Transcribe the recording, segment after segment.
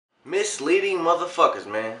Misleading motherfuckers,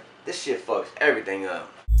 man. This shit fucks everything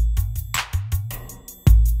up.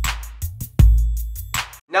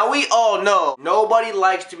 Now we all know nobody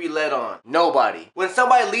likes to be led on. Nobody. When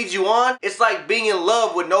somebody leads you on, it's like being in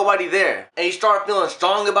love with nobody there. And you start feeling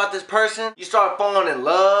strong about this person. You start falling in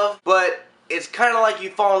love. But it's kind of like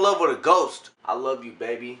you fall in love with a ghost. I love you,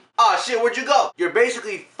 baby. Ah, shit, where'd you go? You're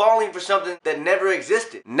basically falling for something that never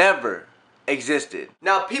existed. Never existed.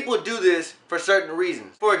 Now people do this for certain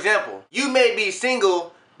reasons. For example, you may be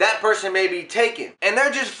single. That person may be taken, and they're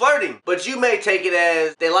just flirting, but you may take it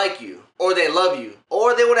as they like you, or they love you,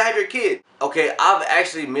 or they want to have your kid. Okay, I've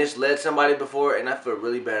actually misled somebody before, and I feel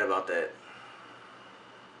really bad about that.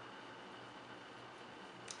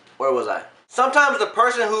 Where was I? Sometimes the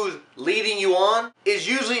person who's leading you on is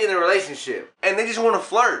usually in a relationship, and they just want to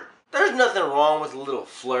flirt. There's nothing wrong with a little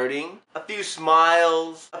flirting. A few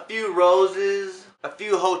smiles, a few roses, a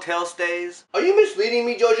few hotel stays. Are you misleading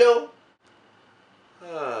me, JoJo?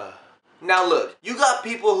 Now look, you got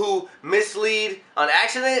people who mislead on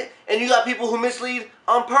accident, and you got people who mislead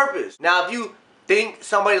on purpose. Now if you think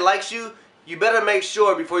somebody likes you, you better make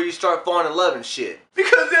sure before you start falling in love and shit.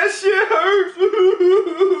 Because that shit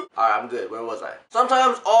hurts. Alright, I'm good. Where was I?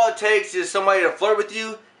 Sometimes all it takes is somebody to flirt with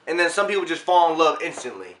you, and then some people just fall in love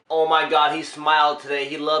instantly. Oh my god, he smiled today.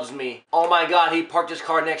 He loves me. Oh my god, he parked his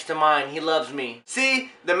car next to mine. He loves me.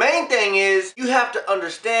 See, the main thing is you have to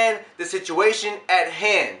understand the situation at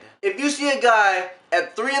hand. If you see a guy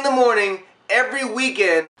at 3 in the morning every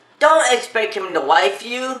weekend, don't expect him to wife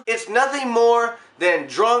you. It's nothing more than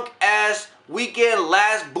drunk ass weekend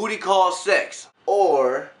last booty call sex.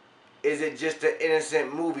 Or is it just an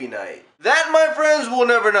innocent movie night? That, my friends, we'll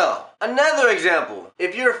never know. Another example.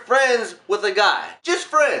 If you're friends with a guy, just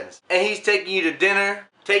friends, and he's taking you to dinner,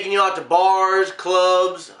 taking you out to bars,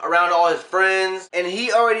 clubs, around all his friends, and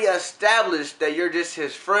he already established that you're just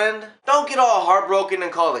his friend, don't get all heartbroken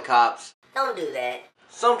and call the cops. Don't do that.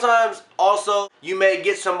 Sometimes, also, you may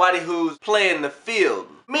get somebody who's playing the field.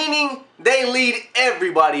 Meaning, they lead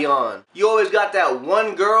everybody on. You always got that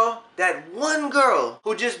one girl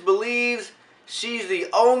who just believes she's the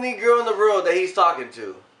only girl in the world that he's talking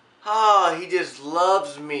to. Ah, he just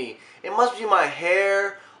loves me. It must be my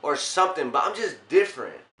hair or something, but I'm just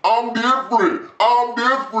different. I'm different. I'm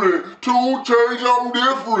different. 2 Chainz, I'm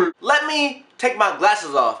different. Let me take my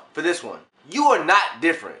glasses off for this one. You are not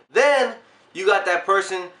different. Then, you got that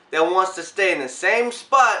person that wants to stay in the same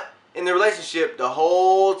spot in the relationship the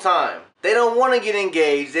whole time. They don't want to get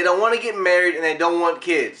engaged, they don't want to get married, and they don't want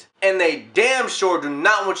kids. And they damn sure do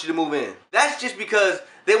not want you to move in. That's just because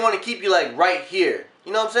they want to keep you like right here.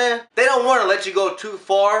 You know what I'm saying? They don't want to let you go too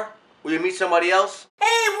far where you meet somebody else.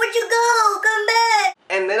 Hey, where'd you go? Come back!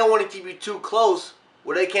 And they don't want to keep you too close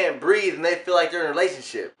where they can't breathe and they feel like they're in a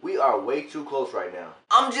relationship. We are way too close right now.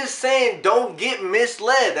 I'm just saying, don't get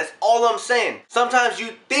misled. That's all I'm saying. Sometimes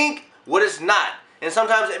you think what it's not. And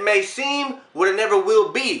sometimes it may seem what it never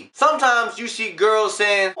will be. Sometimes you see girls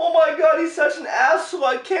saying, oh my god, he's such an asshole,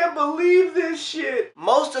 I can't believe this shit.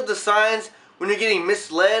 Most of the signs when you're getting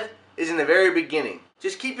misled is in the very beginning.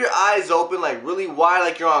 Just keep your eyes open like really wide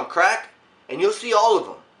like you're on crack, and you'll see all of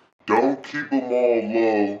them. Don't keep them all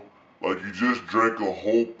low like you just drank a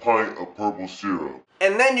whole pint of purple syrup.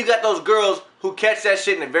 And then you got those girls who catch that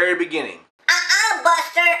shit in the very beginning.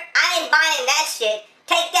 Buster, I ain't buying that shit.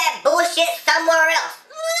 Take that bullshit somewhere else.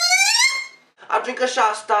 I drink a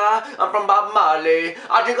Shasta, I'm from Bob Marley.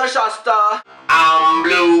 I drink a Shasta. I'm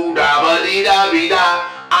blue, da ba dee da be da.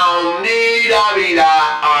 I'm dee da be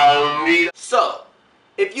da. I'm dee. So,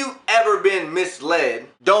 if you've ever been misled,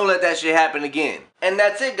 don't let that shit happen again. And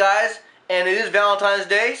that's it, guys. And it is Valentine's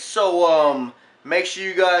Day, so make sure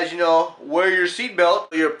you guys, wear your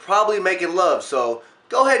seatbelt. You're probably making love, so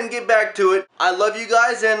go ahead and get back to it. I love you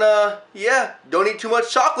guys, and yeah, don't eat too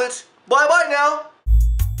much chocolates. Bye-bye now.